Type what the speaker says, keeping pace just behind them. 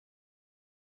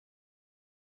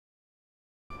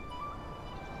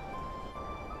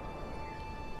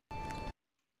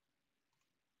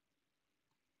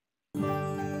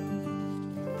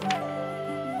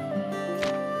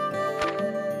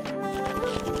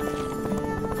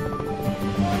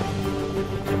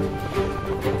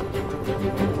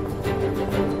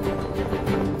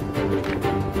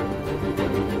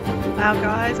Wow,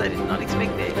 guys, I did not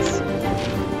expect this.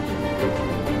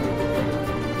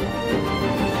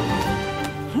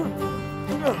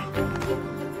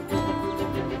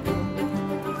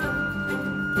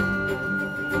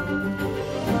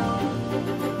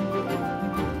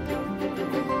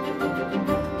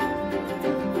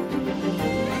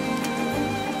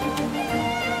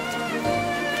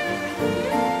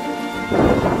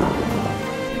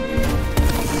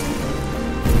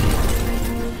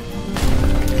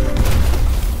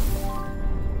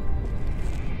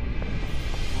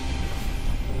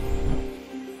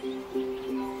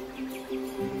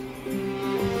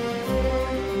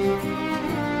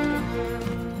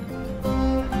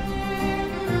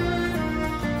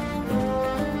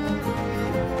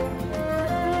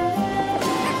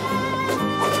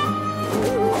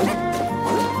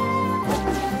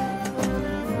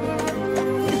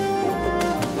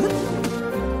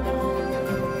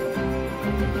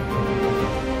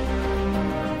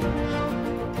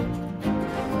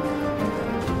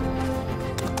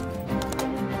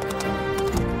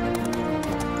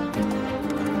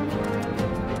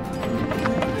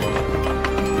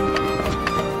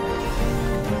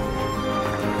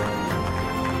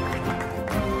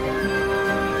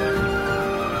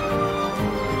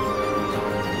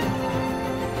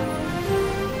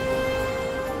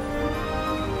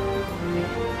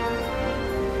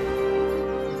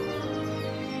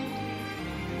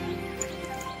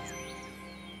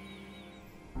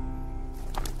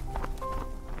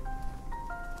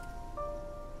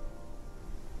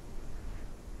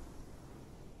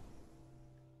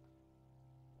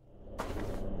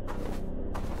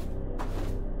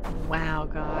 Wow,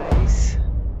 guys.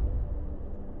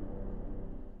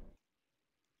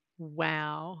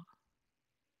 Wow.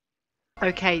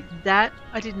 Okay, that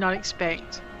I did not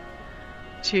expect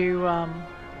to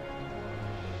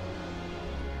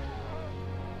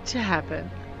happen.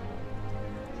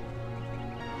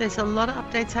 There's a lot of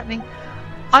updates happening.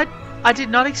 I did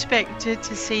not expect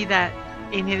to see that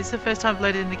in here. This is the first time I've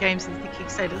loaded in the game since the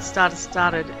Kickstarter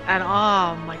started, and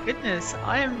oh my goodness,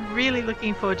 I am really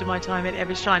looking forward to my time at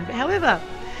Evershine. But however,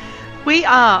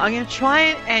 I'm going to try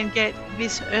and get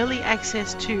this early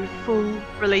access to full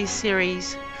release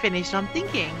series finished. I'm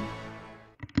thinking,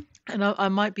 and I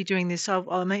might be doing this,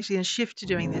 I'm actually going to shift to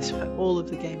doing this for all of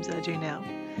the games that I do now,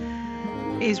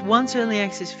 is once early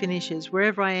access finishes,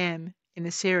 wherever I am in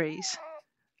the series,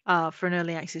 for an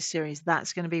early access series,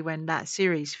 that's going to be when that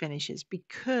series finishes,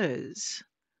 because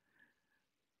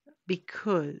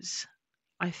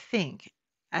I think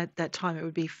at that time it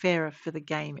would be fairer for the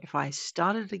game if I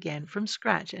started again from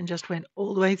scratch and just went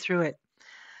all the way through it.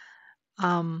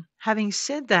 Having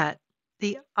said that,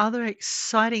 the other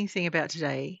exciting thing about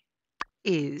today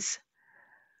is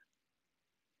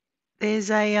there's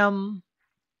a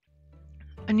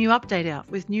new update out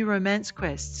with new romance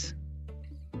quests.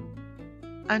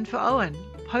 And for Owen,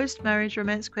 post-marriage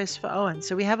romance quests for Owen.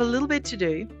 So we have a little bit to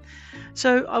do.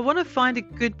 So I want to find a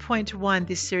good point to wind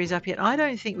this series up yet. I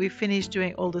don't think we've finished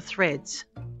doing all the threads.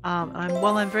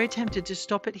 While I'm very tempted to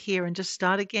stop it here and just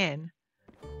start again,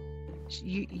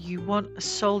 you want a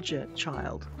soldier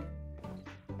child.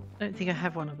 I don't think I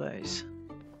have one of those.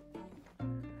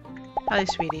 Hello,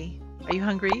 sweetie. Are you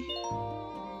hungry?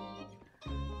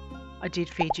 I did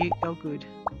feed you. Oh, good.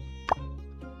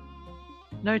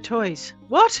 No toys.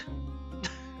 What?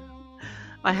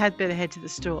 I had better head to the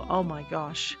store. Oh my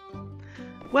gosh.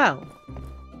 Well,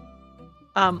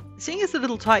 seeing as the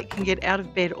little tyke can get out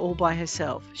of bed all by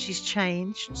herself, she's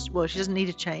changed. Well, she doesn't need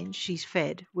to change. She's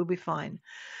fed. We'll be fine.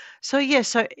 So yeah,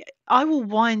 so I will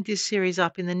wind this series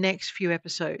up in the next few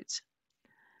episodes.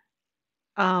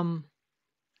 And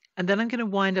then I'm going to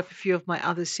wind up a few of my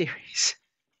other series.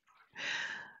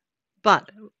 But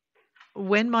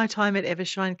when my time at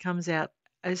Evershine comes out,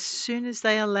 as soon as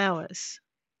they allow us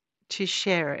to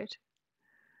share it,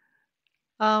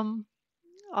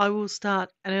 I will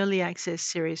start an early access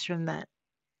series from that.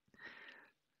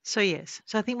 So yes,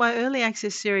 so I think my early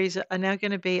access series are now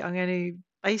going to be, I'm going to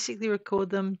basically record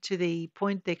them to the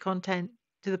point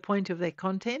of their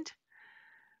content,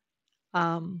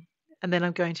 and then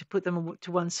I'm going to put them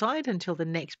to one side until the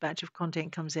next batch of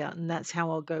content comes out, and that's how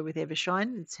I'll go with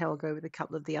Evershine. It's how I'll go with a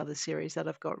couple of the other series that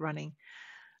I've got running.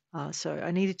 So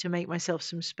I needed to make myself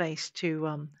some space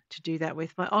to do that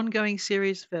with. My ongoing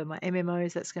series for my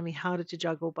MMOs, that's going to be harder to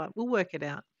juggle, but we'll work it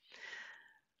out.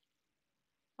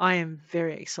 I am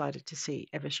very excited to see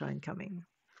Evershine coming.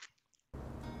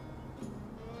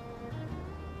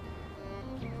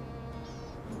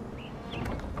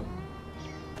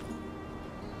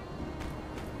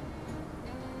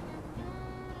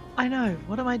 I know.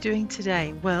 What am I doing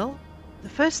today? Well, the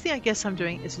first thing I guess I'm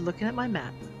doing is looking at my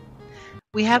map.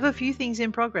 We have a few things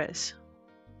in progress.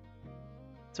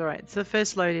 It's alright, it's the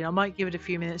first loading. I might give it a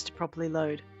few minutes to properly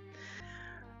load.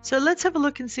 So let's have a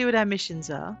look and see what our missions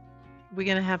are. We're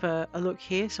going to have a look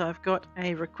here. So I've got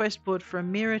a request board for a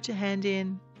mirror to hand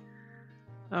in.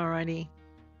 Alrighty.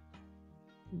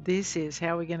 This is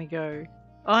how we're going to go.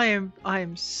 I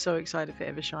am so excited for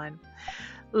Evershine.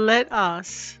 Let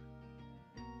us...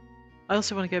 I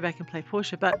also want to go back and play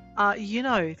Portia, but you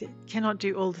know, cannot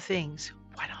do all the things.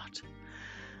 Why not?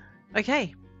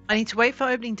 Okay, I need to wait for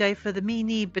opening day for the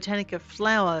Mini Botanica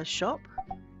flower shop.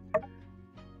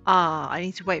 I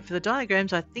need to wait for the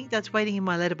diagrams. I think that's waiting in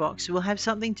my letterbox. We'll have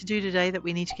something to do today that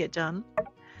we need to get done.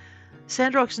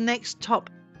 Sandrock's next top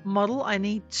model. I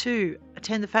need to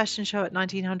attend the fashion show at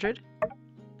 1900.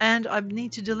 And I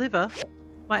need to deliver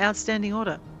my outstanding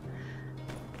order.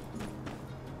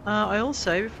 I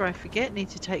also, before I forget, need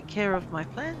to take care of my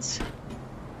plants.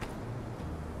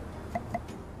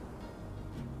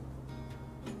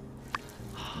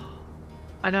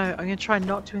 I know, I'm going to try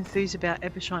not to enthuse about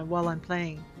Evershine while I'm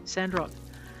playing Sandrock.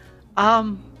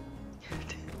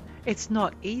 It's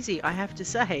not easy, I have to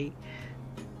say.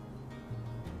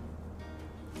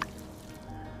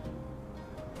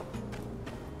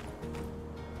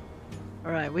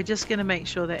 Alright, we're just going to make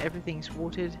sure that everything's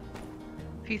watered.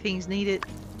 A few things need it.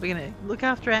 We're going to look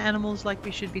after our animals like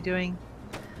we should be doing.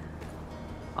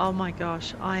 Oh my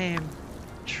gosh, I am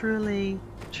truly,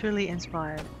 truly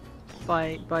inspired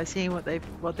by seeing what they're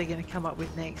going to come up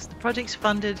with next. The project's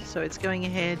funded, so it's going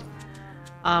ahead.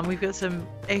 We've got some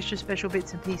extra special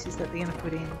bits and pieces that they're going to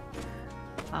put in.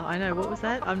 I know, what was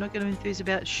that? I'm not going to enthuse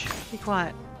about it. Shh, be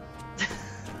quiet.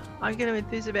 I'm going to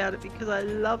enthuse about it because I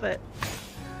love it.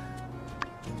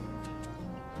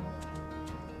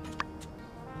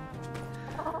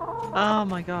 Oh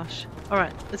my gosh.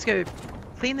 Alright, let's go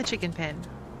clean the chicken pen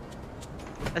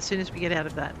as soon as we get out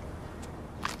of that.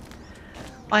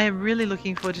 I am really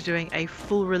looking forward to doing a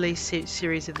full release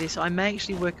series of this. I may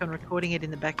actually work on recording it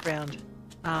in the background.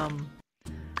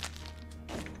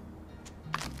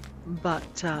 But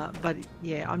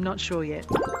yeah, I'm not sure yet.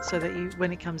 So that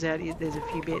when it comes out, there's a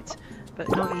few bits,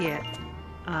 but not yet.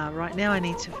 Right now I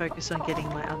need to focus on getting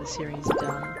my other series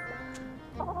done.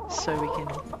 So we can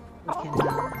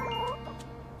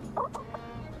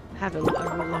have a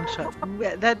long shot.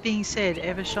 That being said,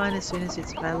 Evershine, as soon as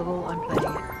it's available, I'm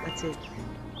playing it. That's it.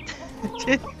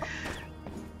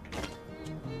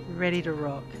 Ready to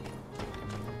rock.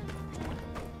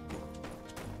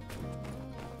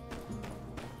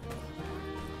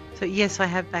 So yes, I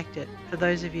have backed it. For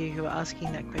those of you who are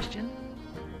asking that question,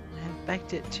 I have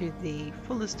backed it to the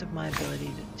fullest of my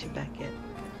ability to back it.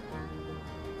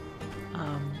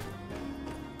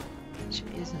 Which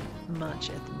isn't much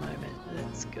at the moment.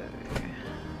 Let's go.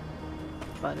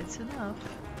 But it's enough.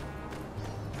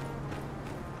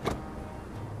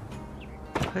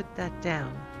 Put that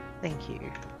down. Thank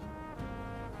you.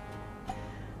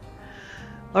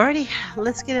 Alrighty,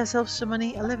 let's get ourselves some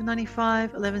money. 11.95,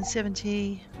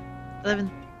 11.70,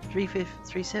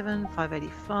 11.337,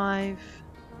 5.85,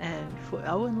 and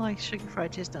Owen likes sugar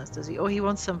fried chestnuts, does he? Or he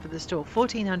wants some for the store.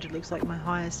 1400 looks like my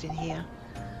highest in here.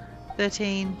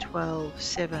 13, 12,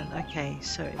 7. Okay,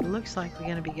 so it looks like we're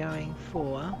going to be going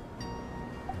for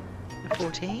a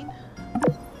 14.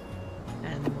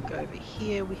 And then we'll go over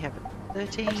here. We have a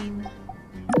 13.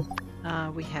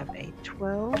 We have a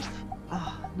 12.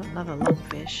 Oh, not another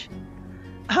lungfish.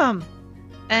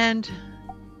 And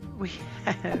we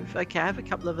have, okay, I have a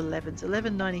couple of 11s.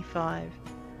 11.95.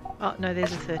 Oh, no,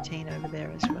 there's a 13 over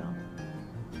there as well.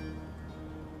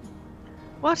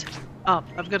 What? Oh,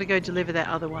 I've got to go deliver that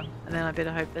other one. And then I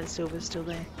better hope that silver's still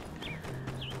there.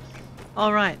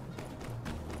 Alright.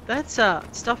 That's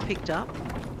stuff picked up.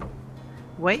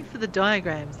 Wait for the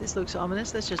diagrams. This looks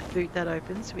ominous. Let's just boot that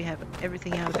open so we have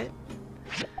everything out of it.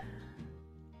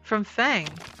 From Fang.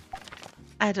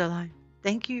 Adeline,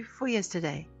 thank you for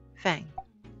yesterday. Fang.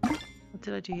 What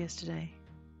did I do yesterday?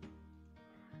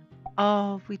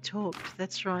 Oh, we talked.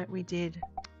 That's right, we did.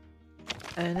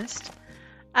 Ernest.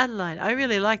 Adeline, I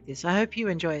really like this. I hope you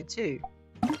enjoy it too.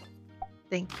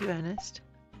 Thank you, Ernest.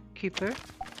 Cooper.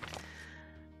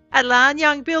 Adeline,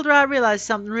 young builder, I realized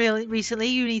something really recently.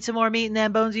 You need some more meat in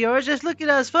them bones of yours. Just look at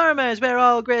us farmers. We're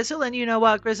all gristle, and you know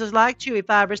what gristle's like. Chewy,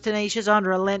 fibrous, tenacious,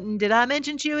 unrelenting. Did I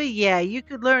mention chewy? Yeah, you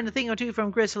could learn a thing or two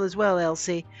from gristle as well,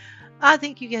 Elsie. I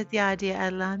think you get the idea,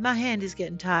 Adeline. My hand is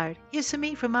getting tired. Here's some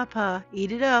meat from my pa.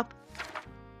 Eat it up.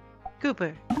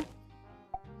 Cooper.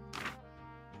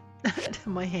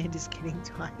 My hand is getting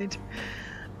tired.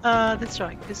 That's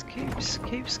right, because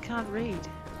Coops can't read.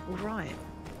 All right.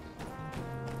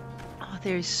 Oh,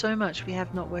 there is so much we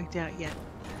have not worked out yet.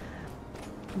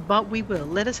 But we will.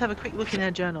 Let us have a quick look in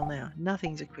our journal now.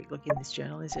 Nothing's a quick look in this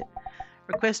journal, is it?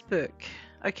 Request book.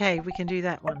 Okay, we can do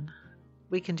that one.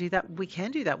 We can do that. We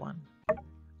can do that one.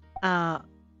 I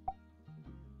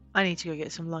need to go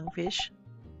get some lungfish.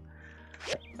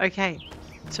 Okay,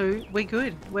 so we're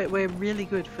good. We're really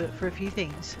good for a few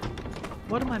things.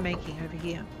 What am I making over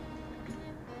here?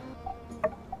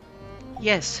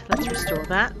 Yes, let's restore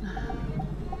that.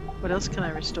 What else can I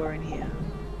restore in here?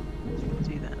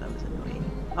 Do that. That was annoying.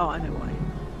 Oh, I know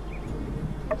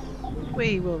why.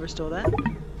 We will restore that.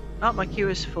 Oh, my queue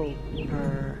is full.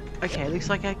 Okay, looks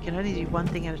like I can only do one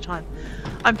thing at a time.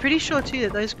 I'm pretty sure too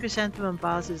that those chrysanthemum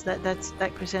vases,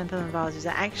 that chrysanthemum vases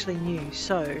are actually new.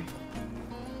 So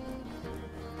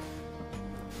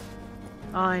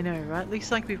I know, right?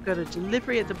 Looks like we've got a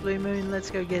delivery at the Blue Moon. Let's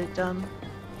go get it done.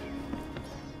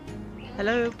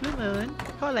 Hello, Blue Moon.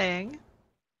 Calling.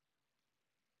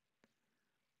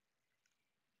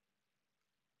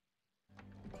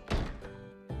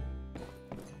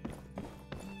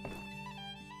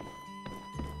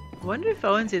 I wonder if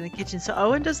Owen's in the kitchen. So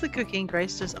Owen does the cooking,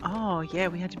 Grace does... Oh, yeah,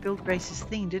 we had to build Grace's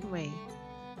thing, didn't we?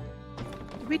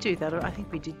 Did we do that? I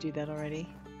think we did do that already.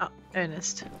 Oh,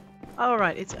 Ernest. Oh,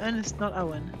 right, it's Ernest, not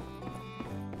Owen.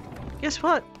 Guess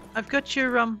what? I've got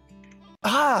your,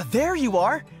 Ah, there you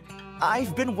are!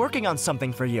 I've been working on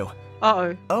something for you.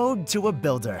 Uh-oh. Ode to a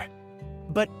Builder.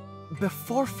 But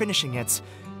before finishing it,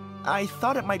 I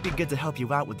thought it might be good to help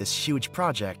you out with this huge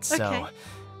project, so... Okay.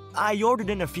 I ordered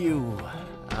in a few...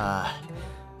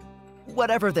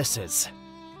 whatever this is.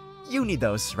 You need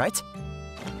those, right?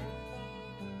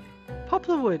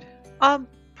 Poplar wood.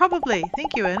 Probably.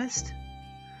 Thank you, Ernest.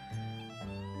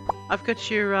 I've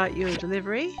got your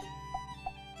delivery.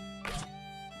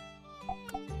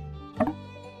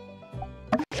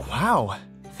 Wow.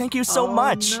 Thank you so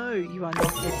much. No, you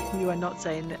are not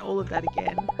saying all of that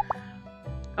again.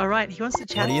 Alright, he wants to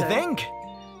chat. What do you though. think?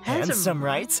 Handsome,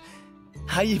 right?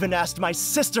 I even asked my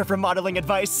sister for modeling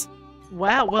advice.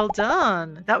 Wow, well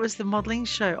done. That was the modelling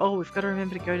show. Oh, we've got to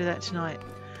remember to go to that tonight.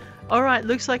 Alright,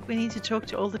 looks like we need to talk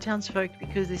to all the townsfolk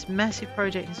because this massive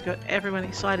project has got everyone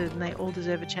excited and they all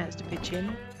deserve a chance to pitch in.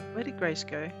 Where did Grace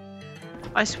go?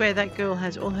 I swear that girl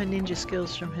has all her ninja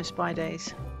skills from her spy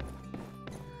days.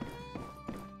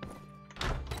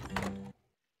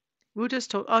 We'll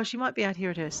just talk. Oh, she might be out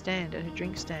here at her stand, at her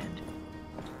drink stand.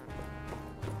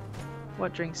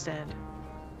 What drink stand?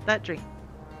 That drink.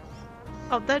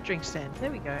 Oh, that drink stand.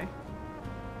 There we go.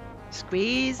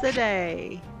 Squeeze the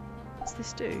day. What's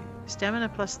this do? Stamina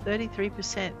plus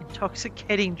 33%.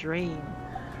 Intoxicating dream.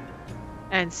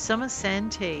 And summer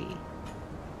sand tea.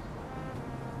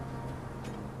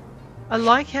 I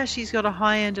like how she's got a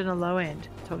high end and a low end.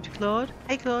 Talk to Claude.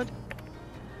 Hey, Claude.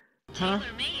 Huh?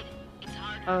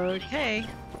 Okay.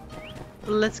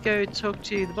 Let's go talk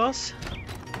to the boss.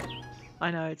 I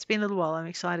know, it's been a little while. I'm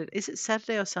excited. Is it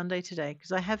Saturday or Sunday today?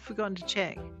 Because I have forgotten to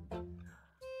check.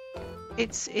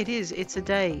 It is. It's a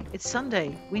day. It's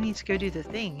Sunday. We need to go do the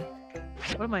thing.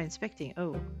 What am I inspecting?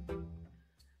 Oh.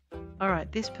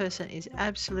 Alright, this person is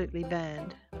absolutely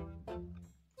banned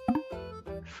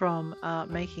from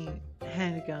making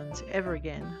handguns ever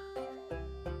again.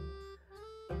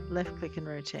 Left click and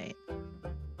rotate.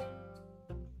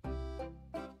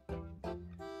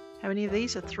 How many of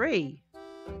these are 3?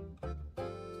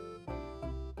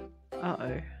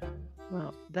 Uh-oh.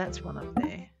 Well, that's one up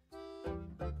there.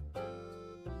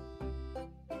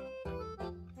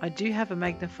 I do have a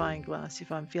magnifying glass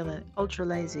if I'm feeling ultra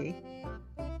lazy.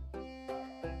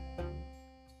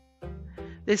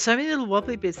 There's so many little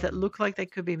wobbly bits that look like they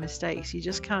could be mistakes. You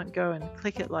just can't go and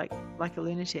click it like a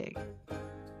lunatic.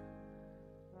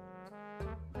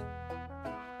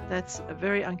 That's a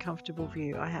very uncomfortable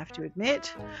view, I have to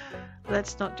admit.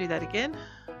 Let's not do that again.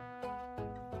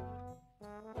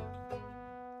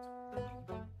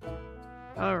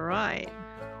 Alright.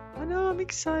 I know, I'm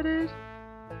excited.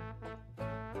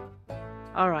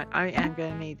 Alright, I am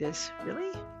going to need this.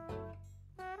 Really?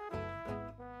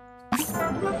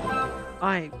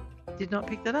 I did not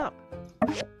pick that up.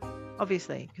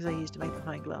 Obviously, because I used a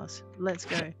magnifying glass. Let's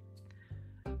go.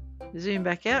 Zoom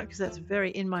back out, because that's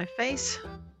very in my face.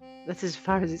 That's as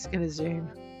far as it's going to zoom.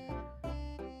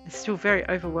 It's still very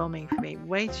overwhelming for me.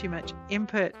 Way too much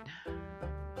input.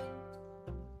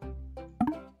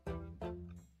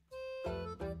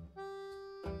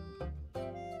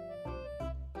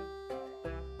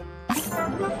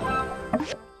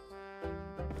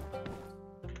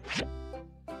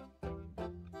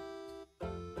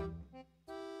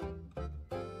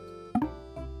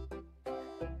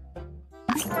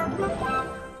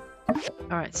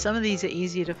 Alright, some of these are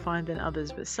easier to find than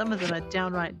others, but some of them are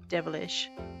downright devilish.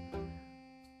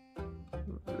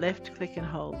 Left click and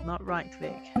hold, not right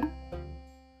click.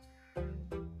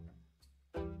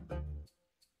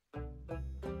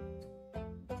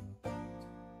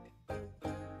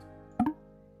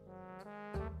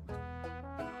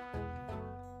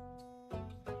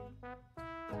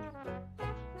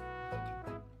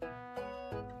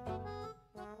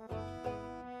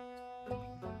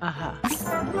 Aha.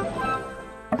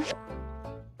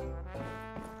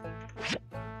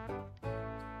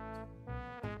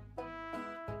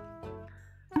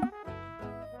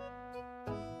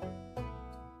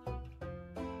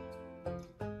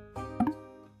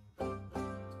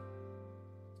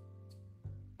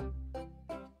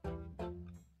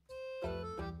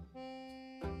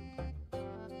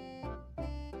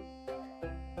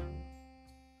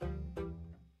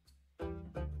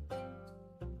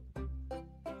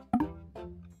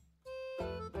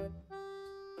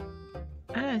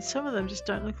 And some of them just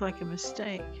don't look like a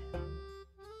mistake.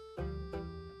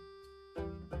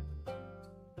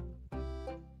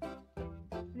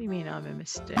 What do you mean I'm a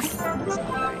mistake? That's not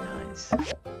very nice.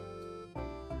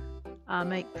 I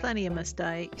make plenty of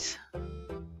mistakes.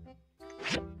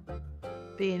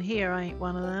 Being here ain't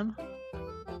one of them.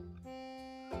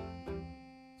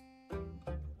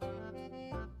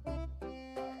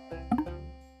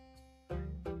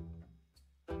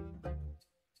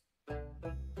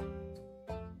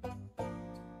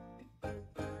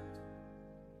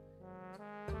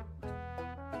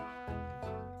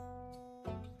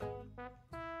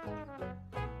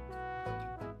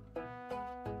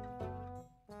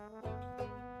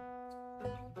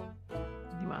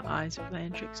 My eyes are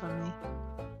playing tricks on me.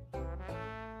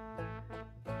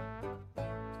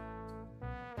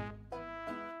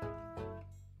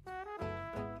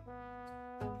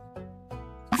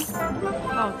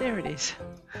 Oh, there it is.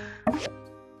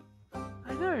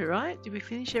 I know, right? Did we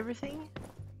finish everything?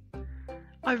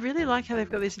 I really like how they've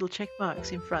got these little check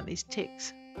marks in front, these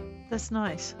ticks. That's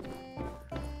nice.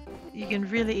 You can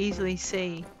really easily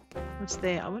see what's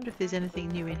there. I wonder if there's anything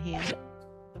new in here.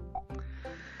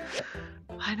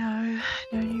 I know,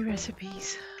 no new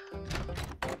recipes.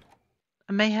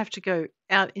 I may have to go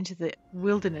out into the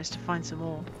wilderness to find some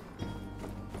more.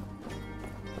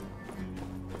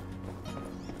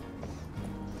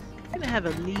 We're going to have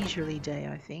a leisurely day,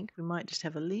 I think. We might just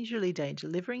have a leisurely day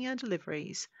delivering our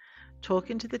deliveries,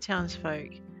 talking to the townsfolk,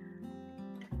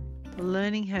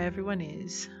 learning how everyone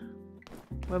is,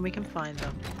 when we can find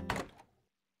them.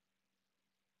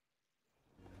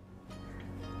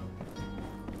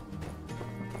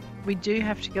 We do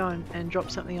have to go and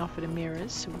drop something off at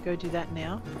Amira's, so we'll go do that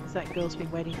now, because that girl's been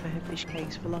waiting for her fish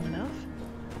cakes for long enough.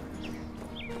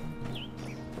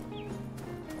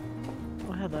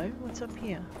 Oh, hello. What's up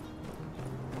here?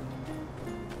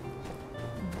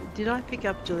 Did I pick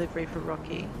up delivery for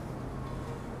Rocky?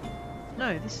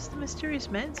 No, this is the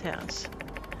mysterious man's house.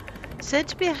 Said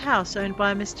to be a house owned by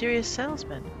a mysterious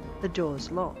salesman. The door's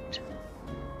locked.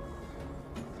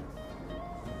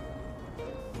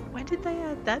 When did they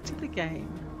add that to the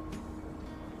game?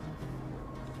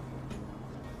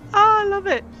 Oh, I love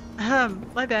it.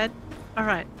 My bad.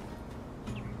 Alright.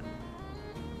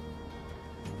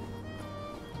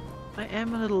 I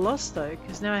am a little lost though,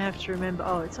 because now I have to remember,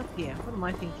 oh, it's up here. What am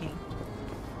I thinking?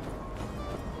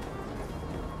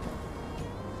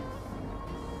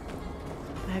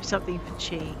 I have something for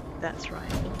Chi. That's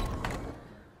right.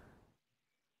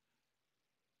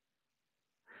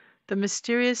 The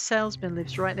mysterious salesman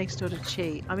lives right next door to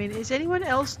Chi. I mean, is anyone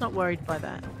else not worried by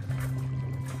that?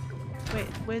 Wait,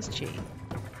 where's Chi?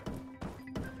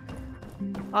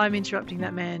 I'm interrupting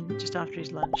that man just after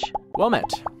his lunch. Well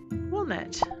met. Well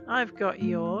met. I've got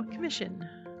your commission.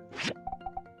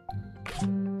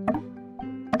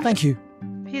 Thank you.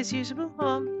 Appears usable?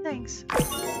 Thanks.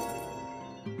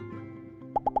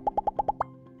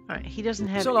 Alright, he doesn't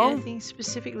have anything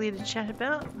specifically to chat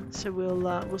about, so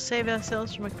we'll save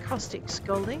ourselves from a caustic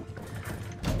scolding.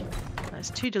 That's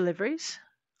 2 deliveries.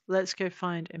 Let's go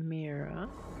find Amira.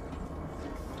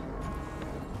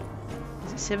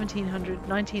 Is it 1700,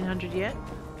 1900 yet?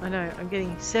 I know, I'm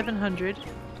getting 700.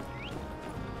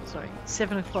 Sorry,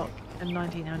 7 o'clock and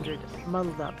 1900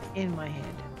 muddled up in my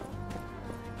head.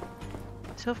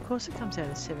 So of course it comes out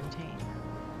as 17.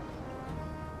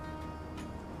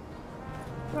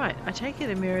 Right, I take it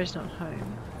Amira's not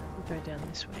home. We'll go down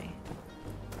this way.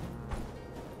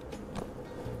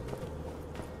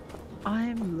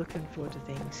 I'm looking forward to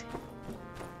things.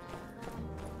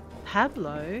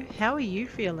 Pablo, how are you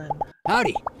feeling?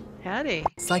 Howdy. Howdy.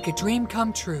 It's like a dream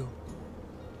come true.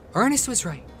 Ernest was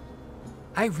right.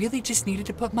 I really just needed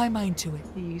to put my mind to it.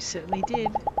 You certainly did.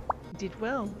 You did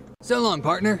well. So long,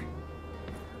 partner.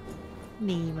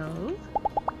 Nemo,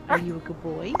 are you a good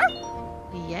boy?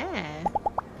 Yeah.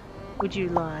 Would you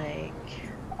like...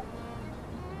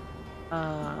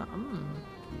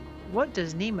 What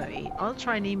does Nemo eat? I'll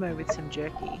try Nemo with some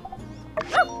jerky.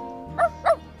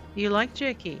 You like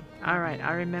jerky? Alright,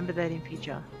 I remember that in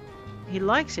future. He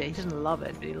likes it. He doesn't love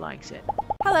it, but he likes it.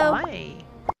 Hello. Hi.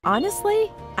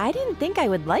 Honestly, I didn't think I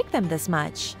would like them this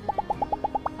much.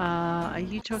 Are you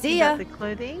See talking ya. about the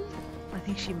clothing? I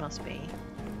think she must be.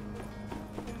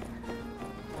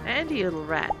 Andy, little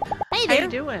rat. Hey How there. you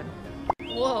doing?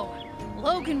 Whoa,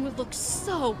 Logan would look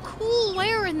so cool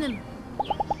wearing them.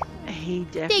 He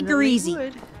definitely her easy.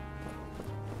 would.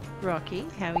 Rocky,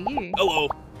 how are you? Hello.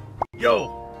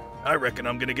 Yo, I reckon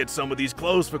I'm gonna get some of these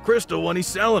clothes for Crystal when he's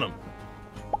selling them.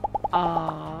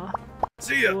 Ah.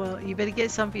 See ya. Well, you better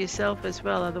get some for yourself as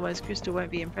well, otherwise Crystal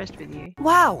won't be impressed with you.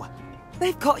 Wow!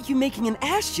 They've got you making an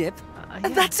airship? Yeah.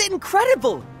 That's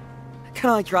incredible!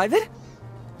 Can I drive it?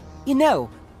 You know,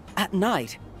 at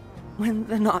night, when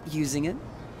they're not using it.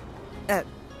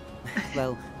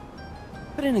 Well,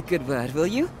 put in a good word, will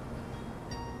you?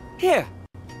 Here,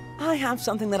 I have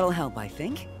something that'll help, I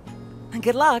think. And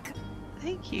good luck.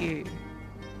 Thank you.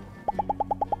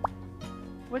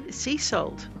 What is sea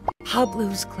salt?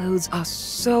 Pablo's clothes are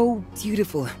so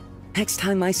beautiful. Next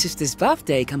time my sister's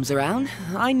birthday comes around,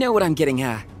 I know what I'm getting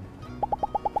her.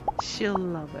 She'll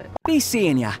love it. Be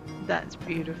seeing ya. That's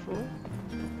beautiful.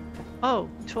 Oh,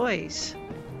 toys.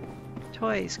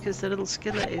 Toys, because the little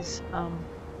skillet is,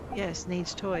 yes,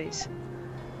 needs toys.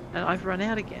 And I've run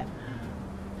out again.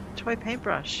 Toy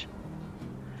paintbrush.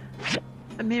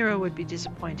 Amira would be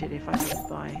disappointed if I didn't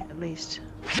buy at least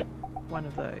one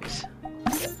of those.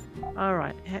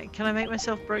 Alright, can I make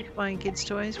myself broke buying kids'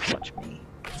 toys? Watch me.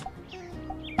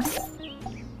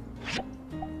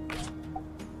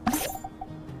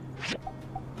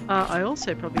 I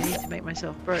also probably need to make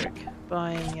myself broke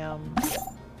buying,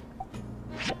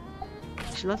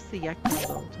 she loves the yak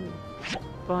doll too.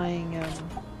 Buying,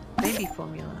 baby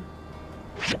formula.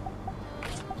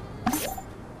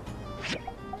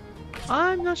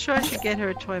 I'm not sure I should get her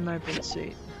a toy mobile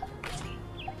suit.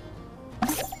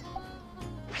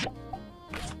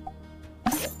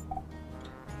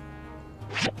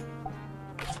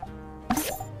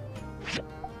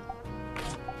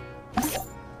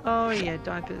 Oh yeah,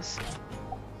 diapers.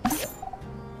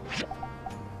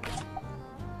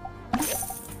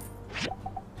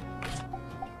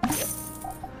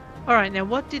 Alright, now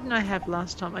what didn't I have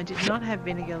last time? I did not have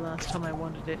vinegar last time I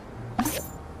wanted it.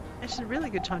 It's a really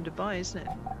good time to buy, isn't it?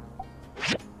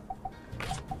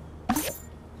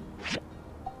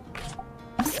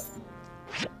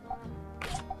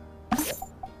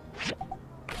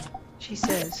 She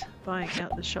says, buying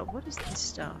out the shop. What is this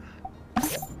stuff?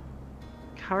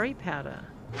 Curry powder.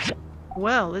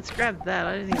 Well, let's grab that.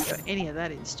 I don't think I've got any of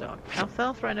that in stock.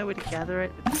 Alfalfa, I know where to gather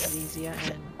it, but this is easier,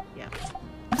 and yeah.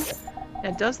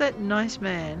 Now, does that nice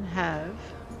man have...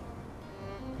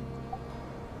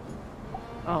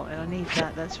 Oh, and I need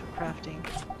that. That's for crafting.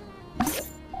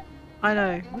 I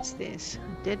know. What's this?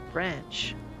 A dead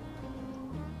branch.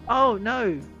 Oh,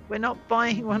 no. We're not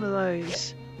buying one of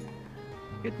those.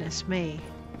 Goodness me.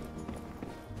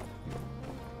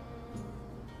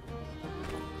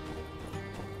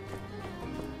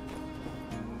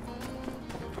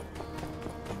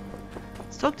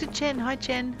 Let's talk to Chen. Hi,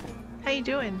 Chen. How you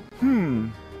doing?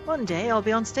 One day I'll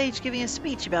be on stage giving a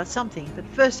speech about something, but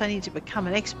first I need to become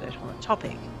an expert on a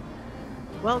topic.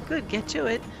 Well, good, get to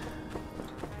it.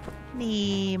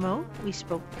 Nemo, we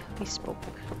spoke.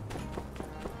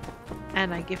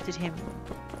 And I gifted him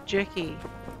jerky.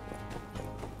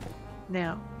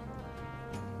 Now,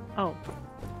 oh,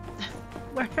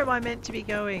 where am I meant to be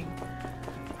going?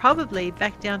 Probably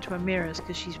back down to Amira's,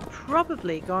 because she's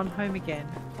probably gone home again.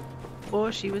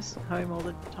 Or she was home all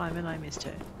the time and I missed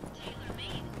her.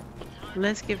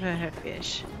 Let's give her her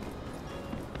fish.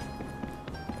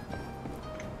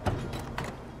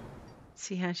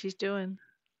 See how she's doing.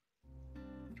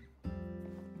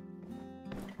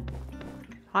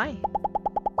 Hi.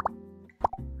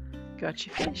 Got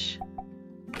your fish.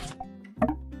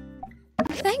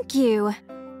 Thank you.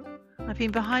 I've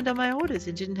been behind on my orders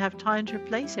and didn't have time to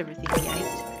replace everything we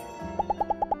ate.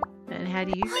 And how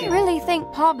do you I feel? really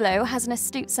think Pablo has an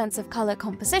astute sense of colour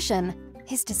composition.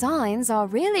 His designs are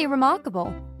really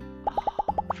remarkable.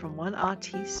 From one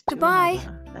artiste to Goodbye.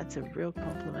 another. That's a real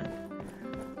compliment.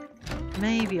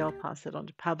 Maybe I'll pass it on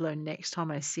to Pablo next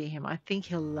time I see him. I think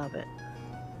he'll love it.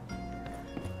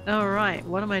 Alright,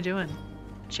 what am I doing?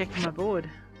 Checking my board.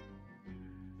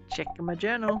 Checking my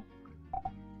journal.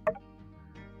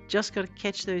 just got to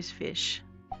catch those fish.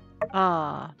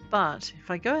 But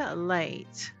if I go out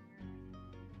late...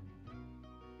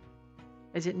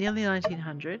 Is it nearly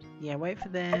 1900? Yeah, wait for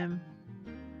them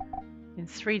in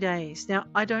 3 days. Now,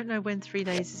 I don't know when 3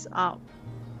 days is up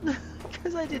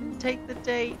because I didn't take the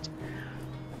date.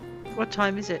 What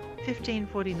time is it?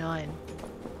 15:49.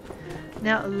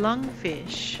 Now,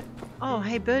 lungfish. Oh,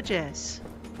 hey, Burgess.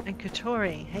 And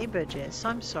Katori. Hey, Burgess.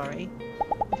 I'm sorry.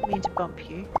 I didn't mean to bump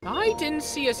you. I didn't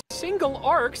see a single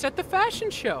ARCs at the fashion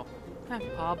show.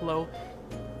 Pablo,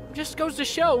 just goes to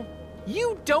show,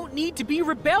 you don't need to be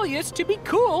rebellious to be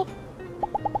cool.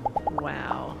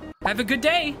 Wow. Have a good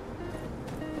day.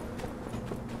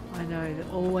 I know,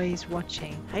 they're always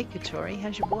watching. Hey, Katori,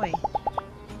 how's your boy?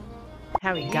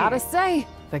 How are you? Gotta say,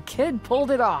 the kid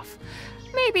pulled it off.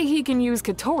 Maybe he can use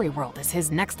Katori World as his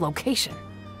next location.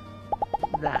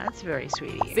 That's very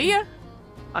sweet of you. See ya!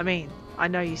 I mean, I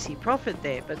know you see profit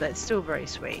there, but that's still very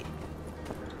sweet.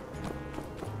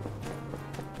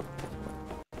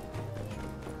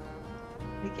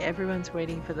 I think everyone's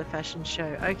waiting for the fashion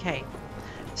show. Okay,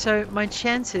 so my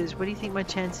chances, what do you think my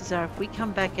chances are if we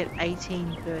come back at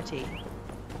 18:30?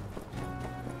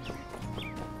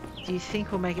 Do you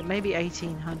think we'll make it maybe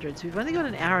 1800? So we've only got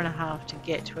an hour and a half to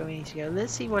get to where we need to go.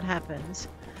 Let's see what happens.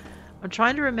 I'm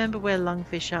trying to remember where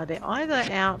lungfish are. They're either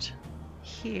out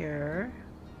here,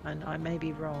 and I may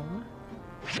be wrong.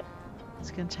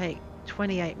 It's going to take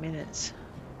 28 minutes.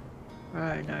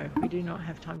 Oh no, we do not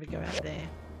have time to go out there.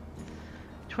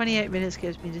 28 minutes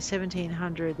gets me to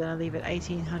 1700, then I leave at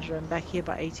 1800. I'm back here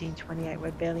by 1828.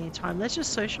 We're barely in time. Let's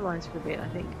just socialize for a bit, I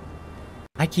think.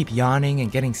 I keep yawning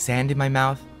and getting sand in my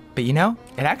mouth, but you know,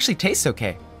 it actually tastes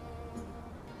okay.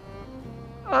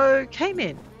 Okay,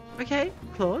 Min. Okay,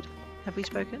 Claude, have we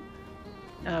spoken?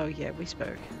 Oh yeah, we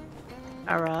spoke.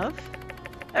 Arav?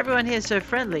 Everyone here's so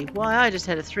friendly. Why, I just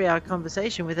had a 3-hour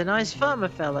conversation with a nice farmer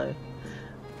fellow.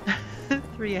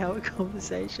 3-hour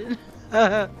conversation.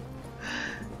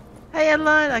 Hey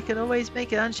Adeline, I can always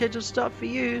make an unscheduled stop for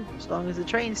you, as long as the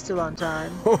train's still on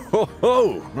time. Ho ho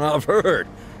ho! I've heard.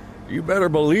 You better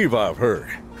believe I've heard.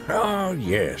 Oh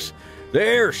yes, the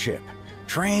airship.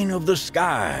 Train of the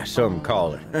sky, some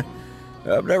call it.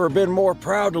 I've never been more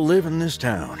proud to live in this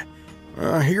town.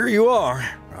 Here you are.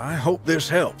 I hope this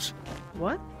helps.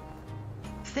 What?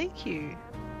 Thank you.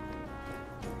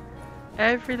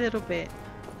 Every little bit.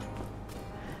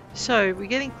 So, we're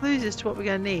getting clues as to what we're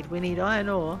going to need. We need iron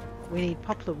ore. We need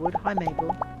poplar wood. Hi,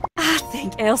 Mabel. I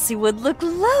think Elsie would look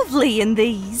lovely in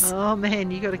these. Oh,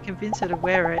 man, you got to convince her to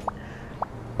wear it.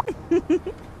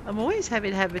 I'm always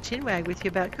happy to have a chinwag with you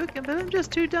about cooking, but I'm just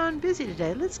too darn busy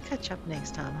today. Let's catch up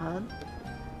next time, hon.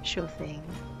 Sure thing.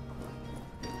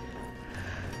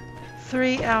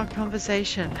 3-hour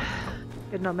conversation.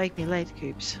 Better not make me late,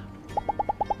 Coops.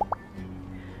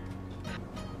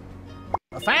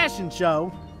 A fashion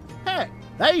show? Heck,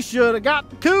 they should have got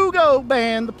the Kugo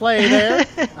band to play there.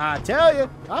 I tell you,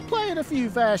 I played a few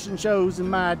fashion shows in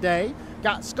my day.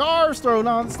 Got scarves thrown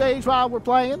on the stage while we're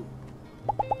playing.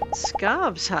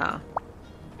 Scarves, huh?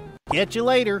 Catch you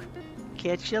later.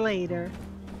 Catch you later.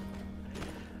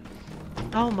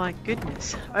 Oh my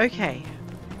goodness. Okay.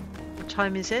 What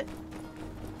time is it?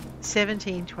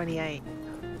 17:28.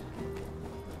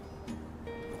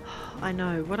 I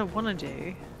know what I want to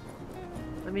do.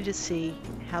 Let me just see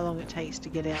how long it takes to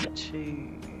get out to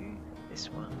this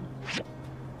one.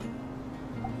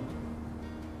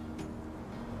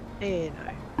 No.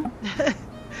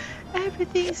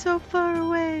 Everything's so far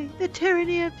away. The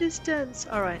tyranny of distance.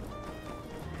 All right.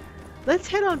 Let's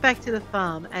head on back to the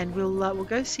farm, and we'll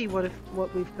go see what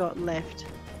we've got left.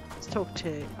 Let's talk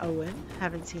to Owen.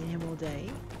 Haven't seen him all day.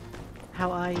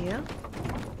 How are you?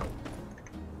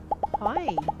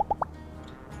 Hi.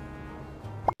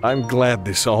 I'm glad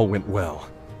this all went well.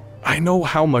 I know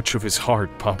how much of his heart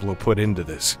Pablo put into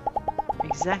this.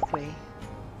 Exactly.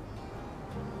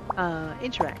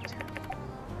 Interact.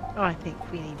 Oh, I think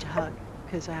we need to hug,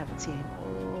 because I haven't seen him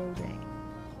all day.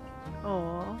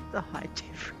 Oh, the height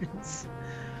difference.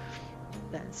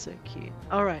 That's so cute.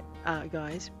 Alright,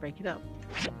 guys, break it up.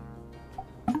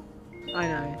 I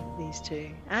know, these two.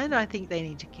 And I think they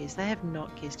need to kiss. They have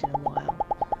not kissed in a while.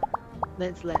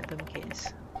 Let's let them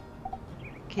kiss.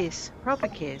 Kiss. Proper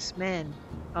kiss. Man.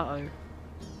 Uh-oh.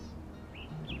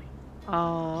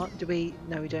 Oh, do we...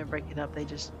 No, we don't break it up. They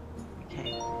just...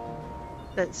 Okay.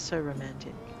 That's so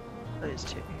romantic. Those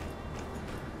two.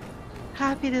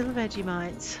 Happy little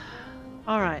Vegemites.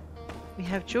 Alright. We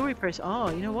have jewelry process. Oh,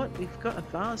 you know what? We've got a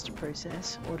vase to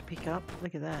process or to pick up.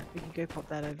 Look at that. We can go pop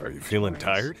that over. Are you feeling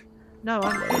tired? No,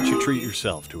 I'm... Why don't you treat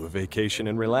yourself to a vacation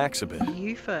and relax a bit?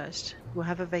 You first. We'll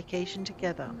have a vacation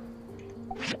together.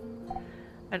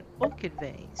 An orchid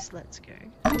vase. Let's go.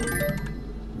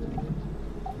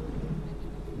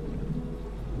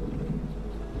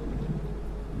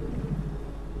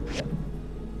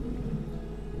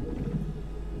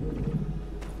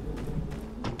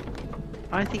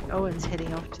 I think Owen's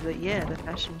heading off to the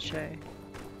fashion show.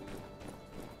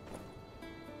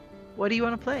 What do you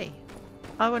want to play?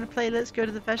 I want to play Let's Go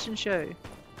to the Fashion Show.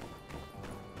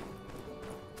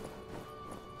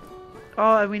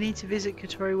 Oh, and we need to visit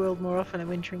Katori World more often and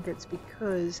win trinkets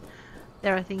because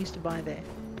there are things to buy there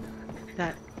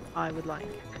that I would like.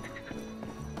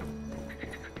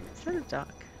 Is that a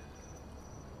duck?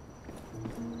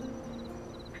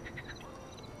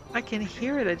 I can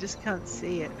hear it, I just can't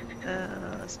see it.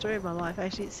 Story of my life.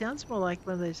 Actually, it sounds more like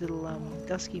one of those little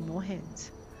dusky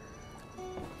moorhens.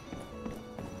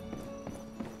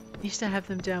 Used to have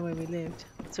them down where we lived.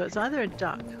 So it's either a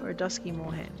duck or a dusky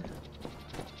moorhen.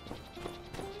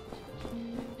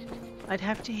 I'd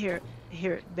have to hear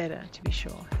it better to be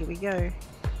sure. Here we go.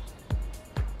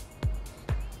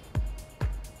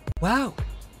 Wow,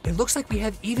 it looks like we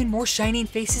have even more shining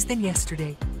faces than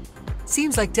yesterday.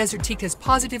 Seems like Deserticte has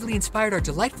positively inspired our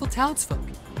delightful townsfolk.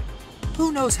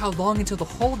 Who knows how long until the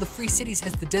whole of the Free Cities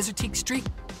has the Deserticte streak?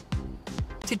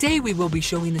 Today we will be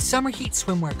showing the Summer Heat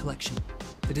swimwear collection,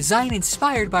 the design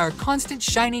inspired by our constant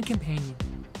shining companion.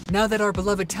 Now that our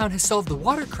beloved town has solved the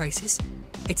water crisis,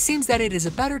 it seems that it is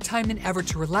a better time than ever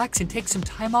to relax and take some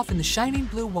time off in the shining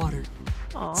blue water.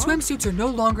 Aww. Swimsuits are no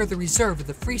longer the reserve of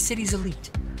the Free Cities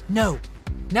elite. No,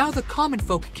 now the common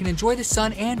folk can enjoy the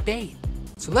sun and bathe.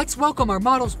 So let's welcome our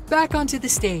models back onto the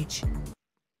stage.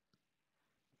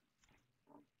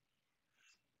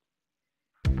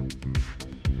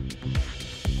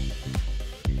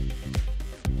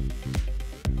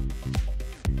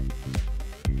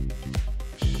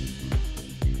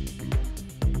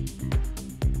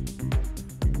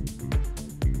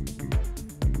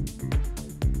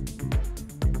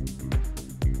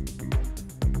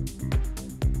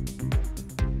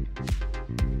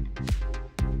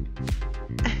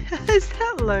 Is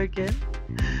that Logan?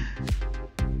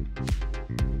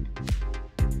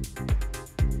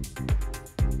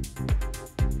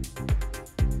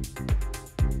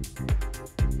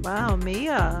 Wow,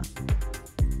 Mia.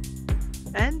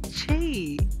 And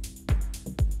Chi.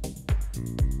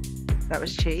 That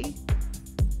was Chi.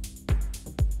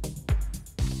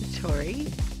 Tori.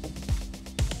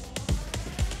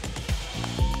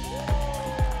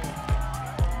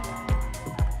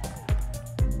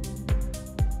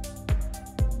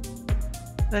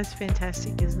 That's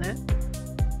fantastic, isn't it?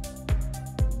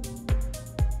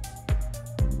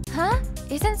 Huh?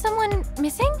 Isn't someone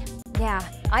missing? Yeah,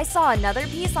 I saw another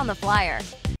piece on the flyer.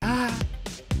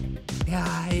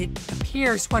 It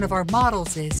appears one of our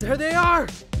models is... There they are!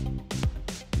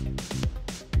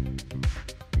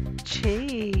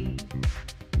 Chi.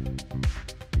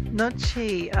 Not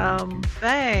Chi,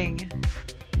 Fang.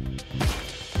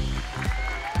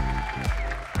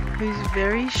 Who's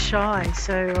very shy,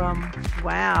 so,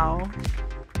 wow.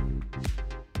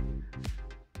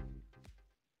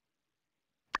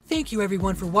 Thank you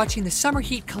everyone for watching the Summer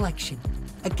Heat collection.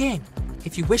 Again,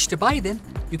 if you wish to buy them,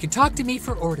 you can talk to me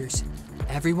for orders.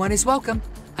 Everyone is welcome.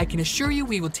 I can assure you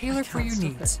we will tailor for your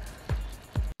needs.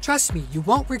 Trust me, you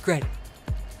won't regret it.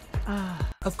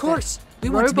 Of course, we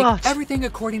want to make everything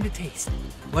according to taste.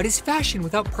 What is fashion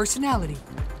without personality?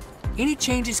 Any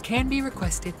changes can be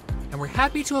requested, and we're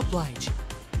happy to oblige.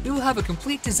 We will have a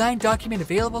complete design document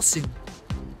available soon.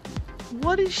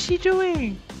 What is she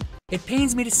doing? It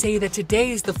pains me to say that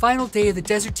today is the final day of the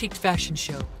Deserticte fashion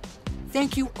show.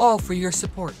 Thank you all for your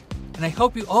support, and I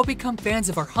hope you all become fans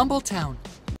of our humble town.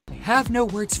 I have no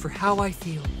words for how I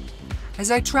feel.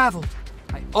 As I traveled,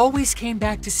 I always came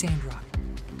back to Sandrock.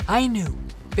 I knew,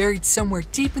 buried somewhere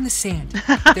deep in the sand,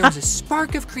 there was a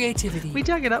spark of creativity. We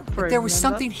dug it up for there was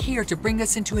something here to bring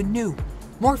us into a new,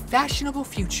 more fashionable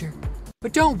future.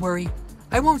 But don't worry,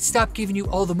 I won't stop giving you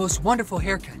all the most wonderful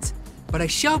haircuts, but I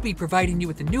shall be providing you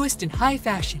with the newest in high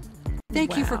fashion.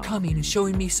 Thank you for coming and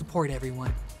showing me support,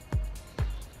 everyone.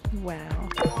 Wow,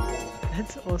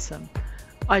 that's awesome.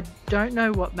 I don't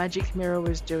know what Magic Mirror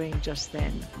was doing just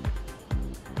then.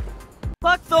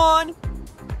 Buckthorn!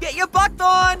 Get your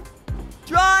buckthorn!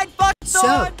 Dried buckthorn!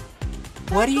 So,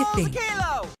 what do you think?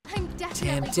 I'm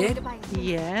definitely going to buy them.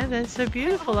 Yeah, they're so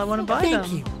beautiful. I want to buy them.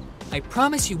 Thank you. I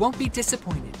promise you won't be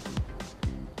disappointed.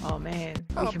 Oh man,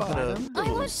 we How can about buy a them.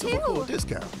 I want cool to.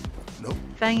 discount? Nope.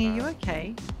 Fang, are you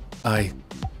okay?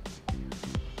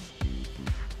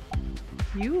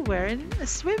 You were wearing a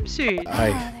swimsuit.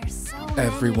 They're so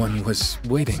Everyone was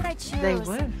waiting. Should I choose? They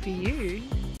weren't for you.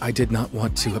 I did not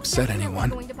want to upset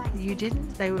anyone. You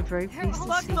didn't? They were very pleased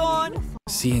to see you.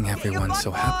 Seeing everyone so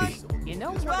happy,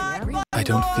 I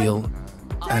don't feel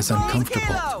as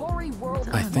uncomfortable.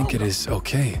 I think it is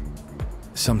okay.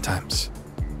 Sometimes.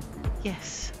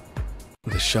 Yes.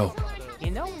 The show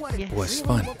was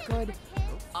fun.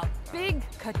 A big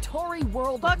Katori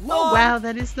World logo. Wow,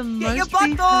 that is the most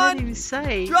we've heard him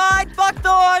say. Dried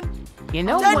buckthorn! You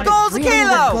know 10 what goals really a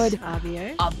kilo! good?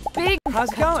 A big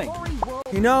How's it going?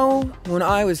 You know, when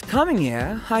I was coming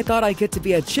here, I thought I'd get to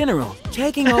be a general,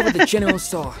 taking over the general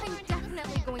store.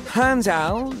 Turns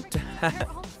out,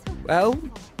 well,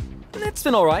 it's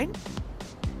been alright.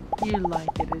 You like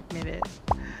it, admit it.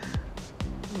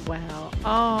 Wow.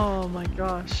 Oh my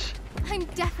gosh. I'm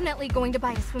definitely going to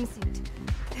buy a swimsuit.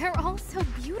 They're all so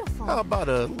beautiful. How about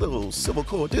a little civil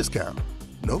core discount?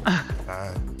 Nope.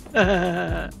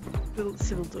 Little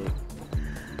civil dude.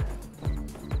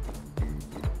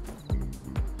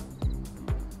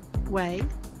 Wait.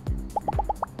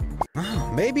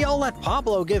 Oh, maybe I'll let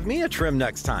Pablo give me a trim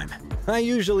next time. I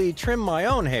usually trim my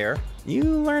own hair. You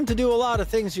learn to do a lot of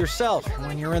things yourself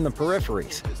when you're in the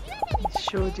peripheries.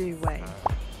 Sure do, Wade.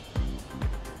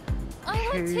 I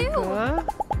want to.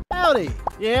 Howdy.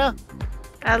 Yeah?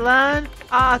 Adeline,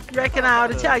 I reckon I ought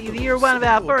to tell you that you're one of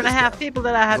our 4.5 people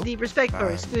that I have deep respect for,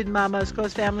 excluding my most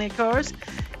close family, of course.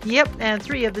 Yep, and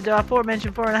 3 of the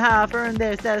aforementioned 4.5 earned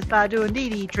their status by doing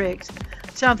DD tricks.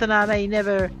 Something I may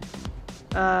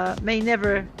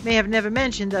have never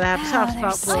mentioned that I have a soft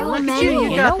spot for. so Look at many.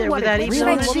 you got there without even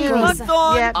really a choose?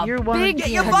 Yeah, you're one of Get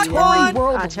the your few. buckthorn!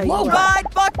 I tell you what. Dried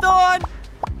buckthorn!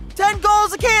 10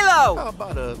 goals a kilo! How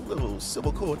about a little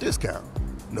civil core discount?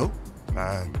 Nope.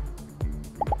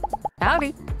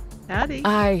 Howdy. Howdy.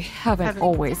 I haven't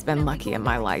always been lucky in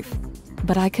my life,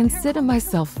 but I consider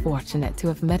myself fortunate to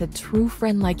have met a true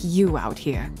friend like you out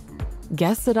here.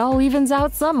 Guess it all evens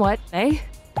out somewhat, eh?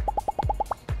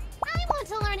 I want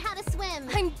to learn how to swim.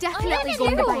 I'm definitely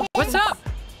going to buy. What's up?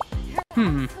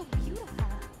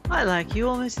 I like you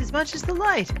almost as much as the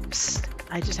light. Psst.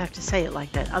 I just have to say it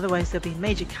like that, otherwise there'll be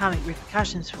major karmic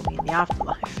repercussions for me in the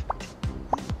afterlife.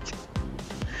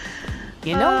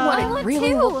 You know what? It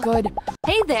really looked good.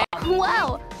 Hey there!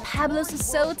 Wow, Pablo's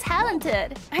so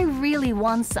talented. I really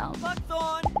want some.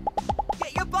 Buckthorn!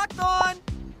 Get your buckthorn!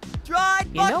 Dried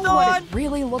You know buckthorn! what? It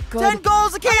really looked good. 10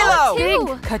 goals a kilo! Big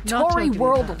Katori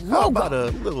World How about logo.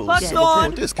 a little civil core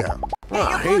discount?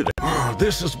 Hey there.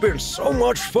 This has been so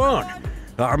much fun.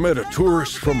 I met a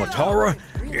tourist from Atara,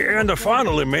 and I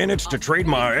finally managed to trade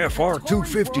my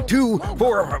FR-252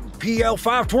 for a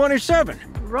PL-527.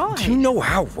 Right. Do you know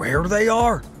how rare they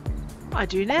are? I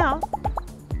do now.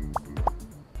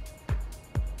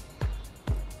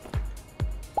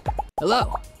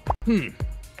 Hello.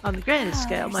 On the grandest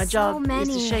scale, my so job is to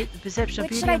many. shape the perception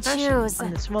of Which beauty should I and fashion. choose?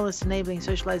 On the smallest enabling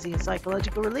socializing and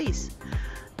psychological release.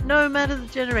 No matter the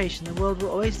generation, the world will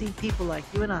always need people like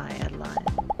you and I, Adeline.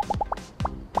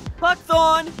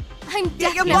 Buckthorn! I'm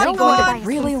Get your definitely You know going to what? buy It a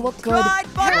really swimsuit. looked good. Dried I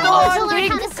buckthorn! want to learn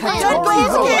how to swim. 10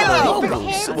 goals a kilo!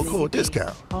 Little civil core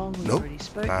discount. Hong, we've Nope. already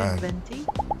spoken, Venti.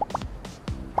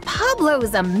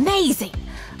 Pablo's amazing,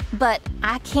 but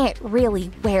I can't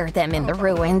really wear them in the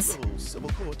ruins. Little civil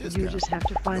core You discount. just have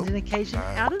to find an occasion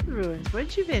out of the ruins,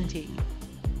 won't you, Venti?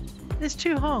 There's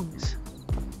 2 Hongs.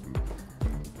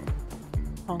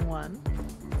 Hong 1.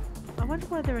 I wonder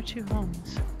why there are 2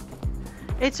 Hongs.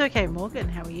 It's okay, Morgan,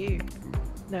 how are you?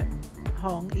 No,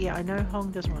 Hong. Yeah, I know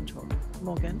Hong doesn't want to talk.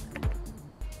 Morgan.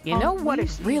 You know what?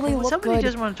 It really looked Somebody good.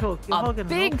 doesn't want to talk. You're A hogging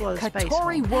big an awful lot of space.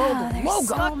 Katori Hong. World There's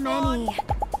logo. so many.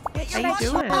 Get How your you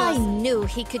doing? I knew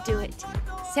he could do it.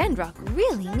 Sandrock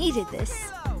really needed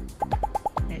this.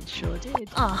 It sure did.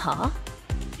 Uh-huh.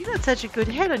 You got such a good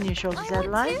head on your shoulders, I would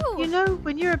Adeline. too. You know,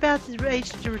 when you're about the age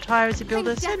to retire as a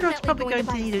builder, Sandrock's definitely probably going going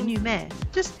to to buy need a new some. man.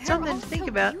 Just They're something all to think so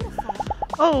about. beautiful.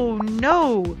 Oh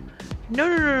no!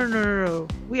 No.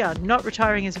 We are not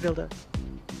retiring as a builder.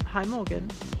 Hi, Morgan.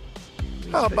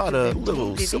 We How spoke about to a Venti,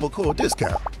 little Vivi. civil core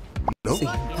discount? Nope.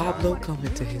 Seeing Pablo come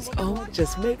into his own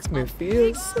just makes me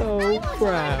feel so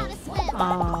proud.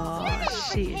 Aw,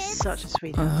 she is such a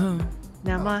sweetheart.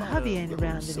 Now, my hubby ain't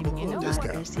around anymore. God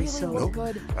rest his soul.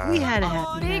 We had a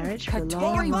happy marriage for a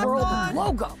long, long World time.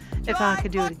 logo. If I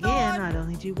could do it again, I'd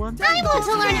only do one thing. I want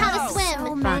to learn how to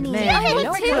swim. Find Many. man. I would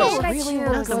know too. what? Should I Really choose?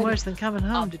 looked Nothing good. worse than coming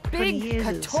home to 20 big years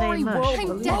of the Katori same mush. World I'm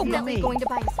Believe you definitely me. going to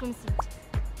buy a swimsuit.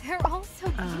 They're all so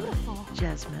beautiful.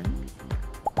 Jasmine.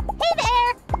 Hey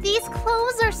there! These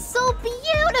clothes are so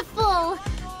beautiful!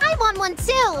 I want one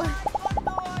too!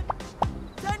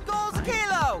 10 goals a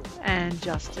kilo! And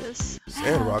Justice.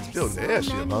 Sandrock's building the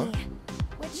airship, huh?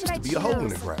 Used to be a hole in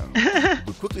the ground,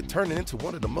 but quickly turning into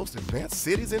one of the most advanced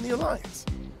cities in the Alliance.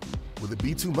 Will it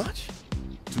be too much?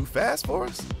 Too fast for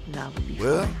us? No, it'll be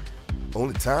well, fine.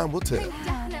 only time will tell.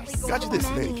 Got you this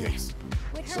in any case.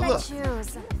 Good luck.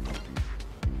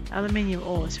 Aluminium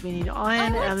ore. So we need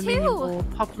iron, aluminium ore,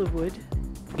 poplar wood.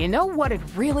 You know what? It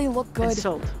really looked good. And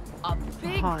salt. A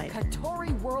big Hide.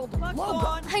 Katori World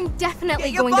logo. I'm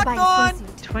definitely going to buy a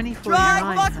swimsuit.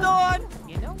 24.99.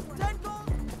 You know,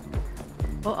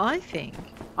 well, I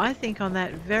think on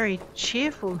that very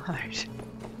cheerful note.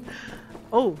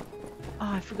 Oh,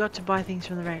 I forgot to buy things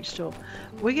from the ranch store.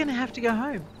 We're going to have to go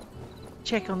home,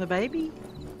 check on the baby,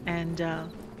 and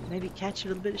maybe catch a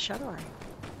little bit of shut-eye.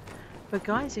 But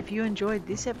guys, if you enjoyed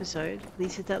this episode,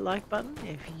 please hit that like button.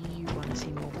 If you want to see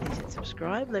more, please hit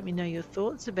subscribe. Let me know your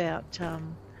thoughts about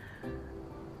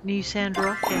new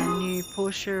Sandrock and new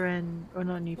Porsche or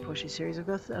not new Porsche series. I've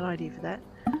got an idea for that.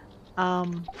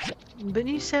 But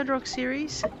new Sandrock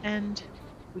series, and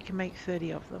we can make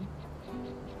 30 of them.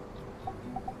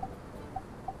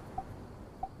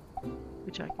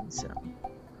 Which I can sell.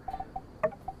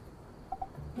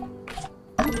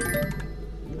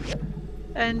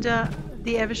 And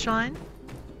the Evershine,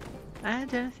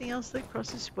 and anything else that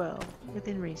crosses, well,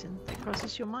 within reason, that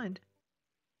crosses your mind.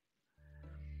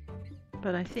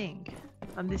 But I think,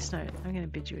 on this note, I'm going to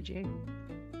bid you adieu.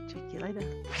 Check you later.